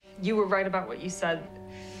you were right about what you said,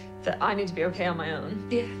 that I need to be okay on my own.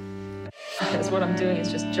 Yeah. Because what I'm doing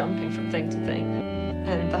is just jumping from thing to thing,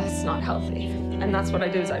 and that's not healthy. And that's what I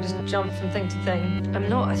do, is I just jump from thing to thing. I'm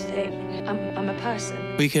not a thing, I'm a person.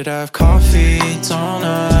 We could have coffee,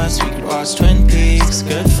 donuts, we could watch Twin Peaks,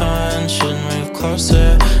 good fun, shouldn't move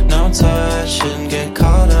closer, no touch, shouldn't get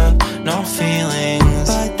caught up, no feelings,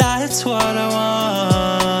 but that's what I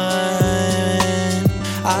want,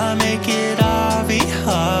 I make it all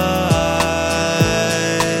behind.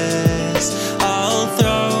 I'll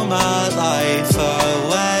throw my life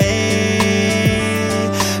away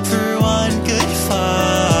for one good fight.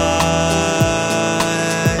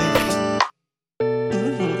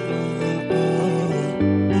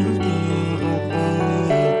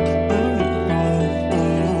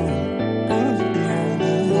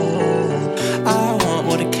 I want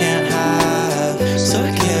what I can't have, so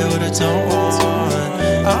I care what I don't want.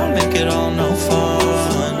 I'll make it all no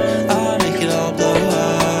fun, I'll make it all blow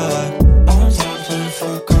up. I'm done playing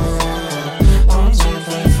fuck up, I'm done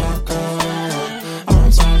playing fuck up, I'm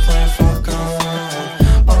done playing fuck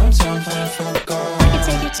up, I'm done playing fuck up. I can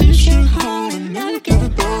take your t-shirt home and never get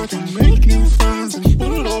it back and make new friends and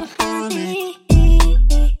put it up on me.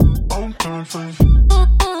 I'm done playing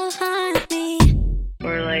behind me.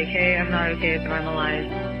 Or like, hey, I'm not okay with Marmalade.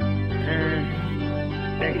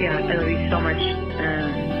 But yeah, I love you so much.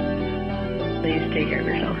 Please take care of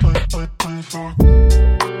yourself.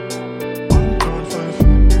 fuck.